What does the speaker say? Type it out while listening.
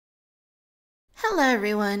Hello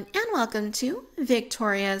everyone and welcome to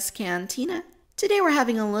Victoria's Cantina. Today we're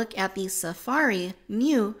having a look at the Safari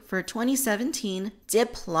new for 2017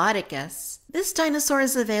 Diplodocus. This dinosaur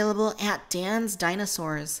is available at Dan's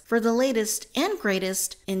Dinosaurs. For the latest and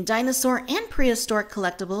greatest in dinosaur and prehistoric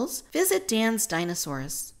collectibles, visit Dan's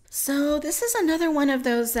Dinosaurs. So this is another one of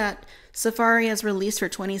those that Safari has released for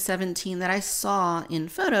 2017 that I saw in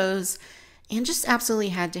photos and just absolutely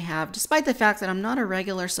had to have, despite the fact that I'm not a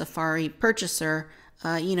regular Safari purchaser.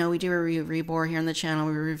 We do a review of Rebor here on the channel.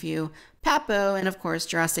 We review Papo and, of course,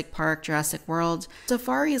 Jurassic Park, Jurassic World.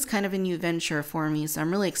 Safari is kind of a new venture for me, so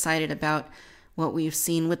I'm really excited about what we've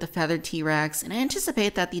seen with the feathered T-Rex, and I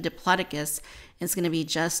anticipate that the Diplodocus is going to be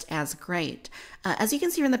just as great. As you can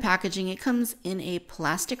see from the packaging, it comes in a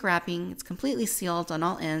plastic wrapping. It's completely sealed on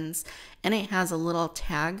all ends, and it has a little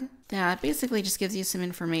tag that basically just gives you some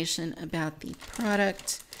information about the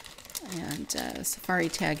product, and Safari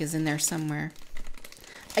tag is in there somewhere.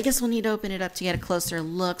 I guess we'll need to open it up to get a closer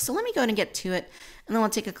look, so let me go ahead and get to it, and then we'll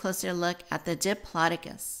take a closer look at the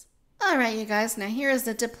Diplodocus. Alright you guys, now here is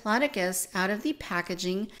the Diplodocus out of the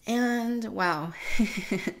packaging, and wow.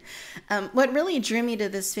 What really drew me to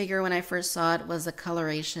this figure when I first saw it was the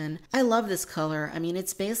coloration. I love this color. I mean,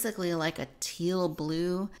 it's basically like a teal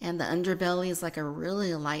blue, and the underbelly is like a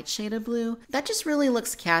really light shade of blue. That just really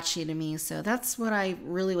looks catchy to me, so that's what I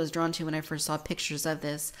really was drawn to when I first saw pictures of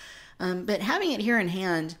this. But having it here in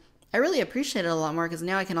hand, I really appreciate it a lot more because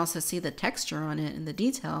now I can also see the texture on it and the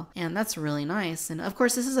detail, and that's really nice. And of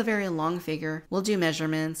course, this is a very long figure. We'll do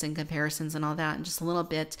measurements and comparisons and all that in just a little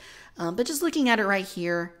bit. But just looking at it right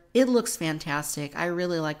here, it looks fantastic. I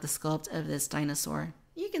really like the sculpt of this dinosaur.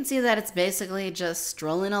 You can see that it's basically just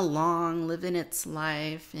strolling along, living its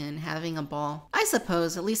life, and having a ball. I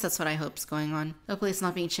suppose, at least that's what I hope is going on. Hopefully it's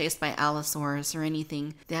not being chased by Allosaurus or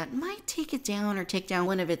anything that might take it down or take down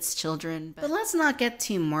one of its children. But let's not get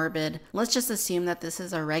too morbid. Let's just assume that this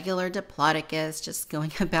is a regular Diplodocus just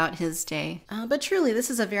going about his day. But truly, this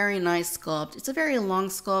is a very nice sculpt. It's a very long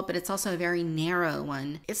sculpt, but it's also a very narrow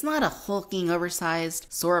one. It's not a hulking,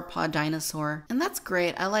 oversized sauropod dinosaur. And that's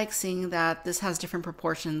great. I like seeing that this has different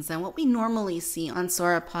proportions than what we normally see on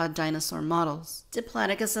sauropod dinosaur models.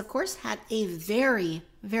 Diplodocus, of course, had a very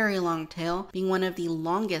long tail, being one of the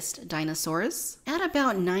longest dinosaurs at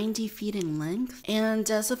about 90 feet in length. And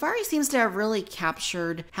Safari seems to have really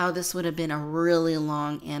captured how this would have been a really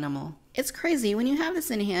long animal. It's crazy. When you have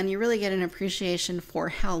this in hand, you really get an appreciation for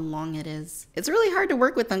how long it is. It's really hard to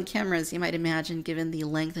work with on camera, as you might imagine, given the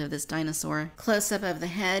length of this dinosaur. Close-up of the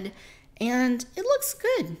head. And it looks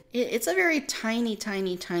good. It's a very tiny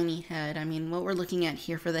head. I mean, what we're looking at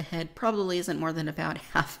here for the head probably isn't more than about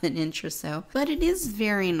half an inch or so. But it is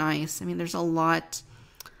very nice. I mean, there's a lot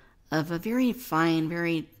of a very fine,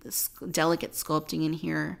 very delicate sculpting in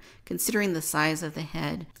here, considering the size of the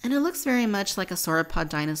head. And it looks very much like a sauropod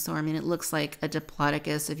dinosaur. I mean, it looks like a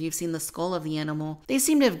Diplodocus. If you've seen the skull of the animal, they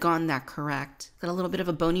seem to have gotten that correct. Got a little bit of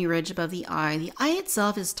a bony ridge above the eye. The eye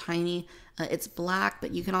itself is tiny. It's black,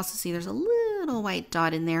 but you can also see there's a little white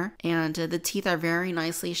dot in there. And the teeth are very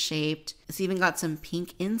nicely shaped. It's even got some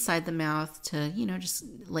pink inside the mouth to, just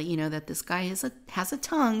let you know that this guy has a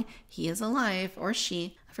tongue. He is alive, or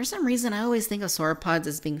she. For some reason, I always think of sauropods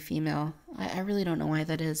as being female. I really don't know why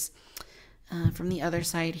that is. From the other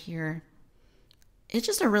side here, it's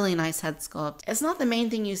just a really nice head sculpt. It's not the main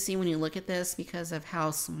thing you see when you look at this because of how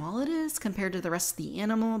small it is compared to the rest of the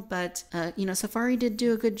animal, but, Safari did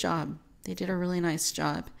do a good job. They did a really nice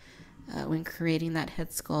job when creating that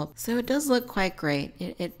head sculpt. So it does look quite great.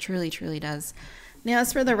 It truly does. Now,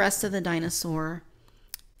 as for the rest of the dinosaur,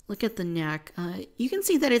 look at the neck. You can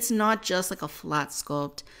see that it's not just like a flat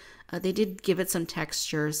sculpt. They did give it some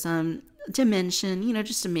texture, some dimension,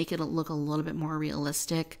 just to make it look a little bit more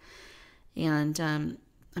realistic. And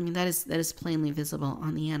I mean, that is plainly visible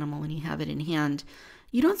on the animal when you have it in hand.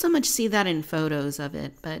 You don't so much see that in photos of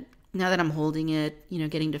it, but now that I'm holding it,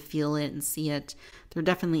 getting to feel it and see it, there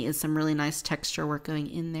definitely is some really nice texture work going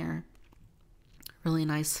in there. Really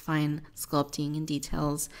nice fine sculpting and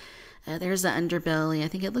details. There's the underbelly. I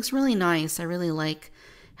think it looks really nice. I really like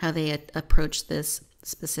how they approach this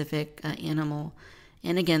specific animal.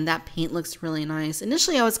 And again, that paint looks really nice.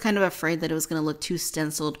 Initially, I was kind of afraid that it was going to look too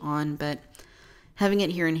stenciled on, but having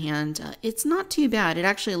it here in hand, it's not too bad. It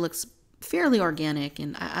actually looks fairly organic,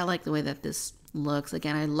 and I like the way that this looks.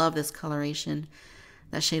 Again, I love this coloration.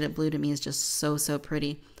 That shade of blue to me is just so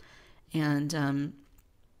pretty. And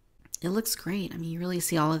it looks great. I mean, you really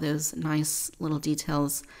see all of those nice little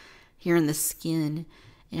details here in the skin.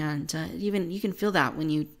 And even you can feel that when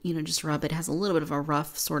you just rub it. It has a little bit of a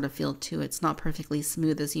rough sort of feel to it. It's not perfectly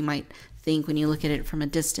smooth as you might think when you look at it from a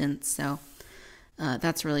distance. So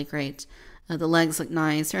That's really great. The legs look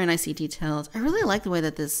nice, very nicely detailed. I really like the way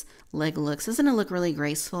that this leg looks. Doesn't it look really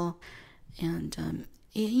graceful? And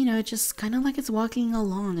it just kind of like it's walking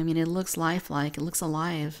along. I mean, it looks lifelike. It looks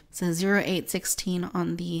alive. It says 0816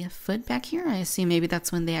 on the foot back here. I assume maybe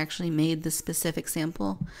that's when they actually made the specific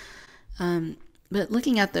sample. But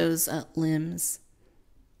looking at those limbs,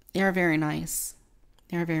 they are very nice.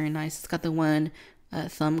 They're very nice. It's got the one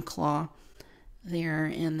thumb claw there,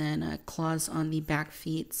 and then claws on the back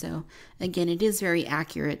feet. So again, it is very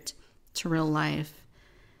accurate to real life.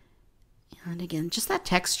 And again, just that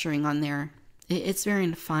texturing on there. It's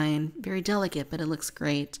very fine, very delicate, but it looks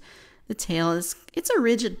great. The tail it's a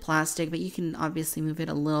rigid plastic, but you can obviously move it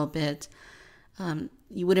a little bit.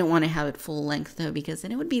 You wouldn't want to have it full length though, because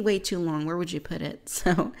then it would be way too long. Where would you put it?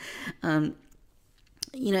 So,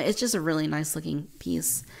 it's just a really nice looking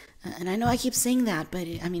piece. And I know I keep saying that, but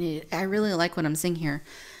I really like what I'm seeing here.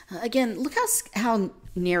 Again, look how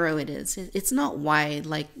narrow it is. It's not wide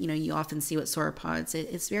like, you often see with sauropods.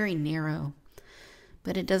 It's very narrow,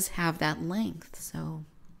 but it does have that length. So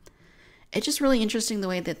it's just really interesting the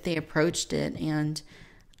way that they approached it. And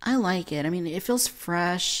I like it. I mean, it feels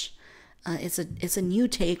fresh. It's a new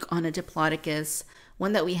take on a Diplodocus,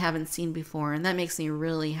 one that we haven't seen before, and that makes me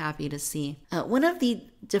really happy to see. One of the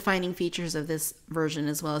defining features of this version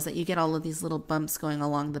as well is that you get all of these little bumps going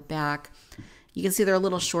along the back. You can see they're a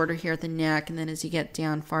little shorter here at the neck, and then as you get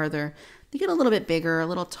down farther, they get a little bit bigger, a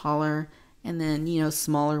little taller, and then,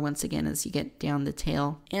 smaller once again as you get down the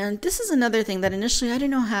tail. And this is another thing that initially I didn't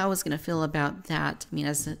know how I was going to feel about that,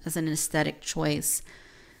 as an aesthetic choice.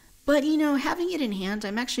 But, having it in hand,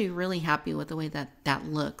 I'm actually really happy with the way that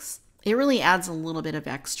looks. It really adds a little bit of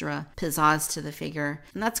extra pizzazz to the figure,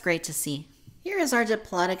 and that's great to see. Here is our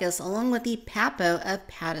Diplodocus along with the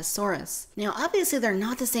Apatosaurus. Now, obviously they're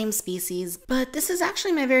not the same species, but this is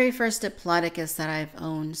actually my very first Diplodocus that I've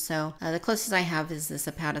owned, so the closest I have is this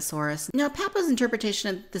Apatosaurus. Now, Papa's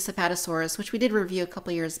interpretation of this Apatosaurus, which we did review a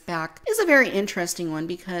couple years back, is a very interesting one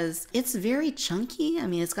because it's very chunky.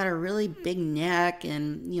 It's got a really big neck,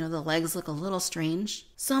 and, the legs look a little strange.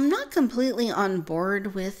 So I'm not completely on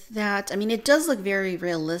board with that. It does look very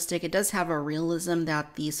realistic. It does have a realism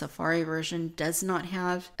that the Safari version does not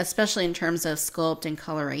have, especially in terms of sculpt and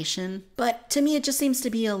coloration. But to me, it just seems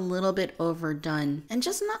to be a little bit overdone and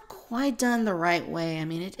just not quite done the right way.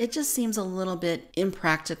 It just seems a little bit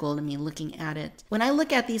impractical to me looking at it. When I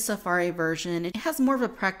look at the Safari version, it has more of a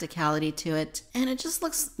practicality to it, and it just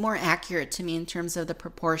looks more accurate to me in terms of the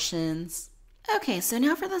proportions. Okay, so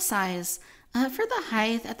now for the size. For the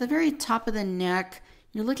height, at the very top of the neck,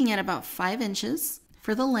 you're looking at about 5 inches.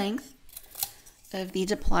 For the length of the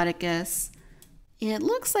Diplodocus, it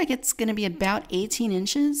looks like it's going to be about 18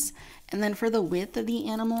 inches. And then for the width of the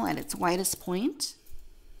animal at its widest point,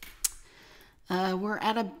 we're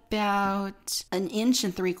at about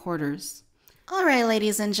 1.75 inches. All right,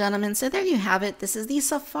 ladies and gentlemen, so there you have it. This is the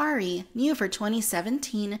Safari new for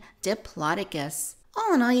 2017 Diplodocus.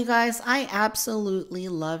 All in all, you guys, I absolutely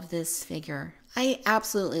love this figure. I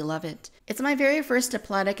absolutely love it. It's my very first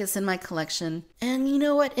Diplodocus in my collection. And you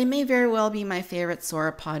know what? It may very well be my favorite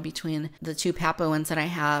sauropod between the two Papo ones that I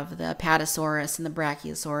have, the Apatosaurus and the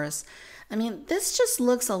Brachiosaurus. This just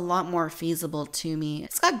looks a lot more feasible to me.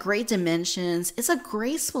 It's got great dimensions. It's a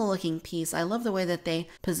graceful looking piece. I love the way that they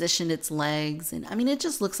positioned its legs. And it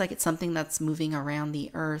just looks like it's something that's moving around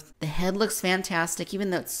the earth. The head looks fantastic, even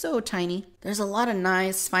though it's so tiny. There's a lot of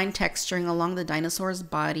nice fine texturing along the dinosaur's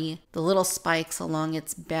body. The little spikes along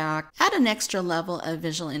its back add an extra level of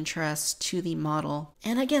visual interest to the model.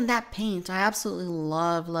 And again, that paint, I absolutely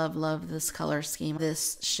love, love, love this color scheme.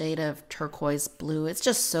 This shade of turquoise blue. It's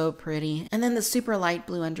just so pretty. And then the super light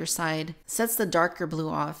blue underside sets the darker blue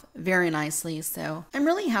off very nicely. So I'm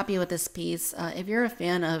really happy with this piece. If you're a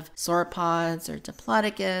fan of sauropods or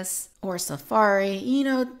Diplodocus or Safari,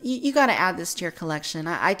 you got to add this to your collection.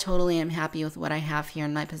 I totally am happy with what I have here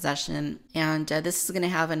in my possession. And this is going to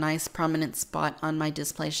have a nice prominent spot on my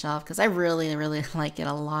display shelf because I really, really like it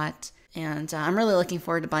a lot. And I'm really looking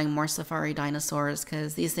forward to buying more Safari dinosaurs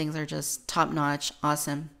because these things are just top-notch,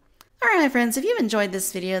 awesome. Alright my friends, if you've enjoyed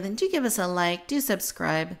this video, then do give us a like, do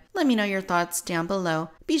subscribe, let me know your thoughts down below.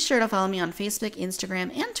 Be sure to follow me on Facebook,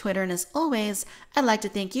 Instagram, and Twitter, and as always, I'd like to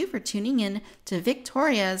thank you for tuning in to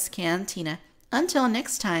Victoria's Cantina. Until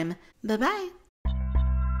next time, bye-bye.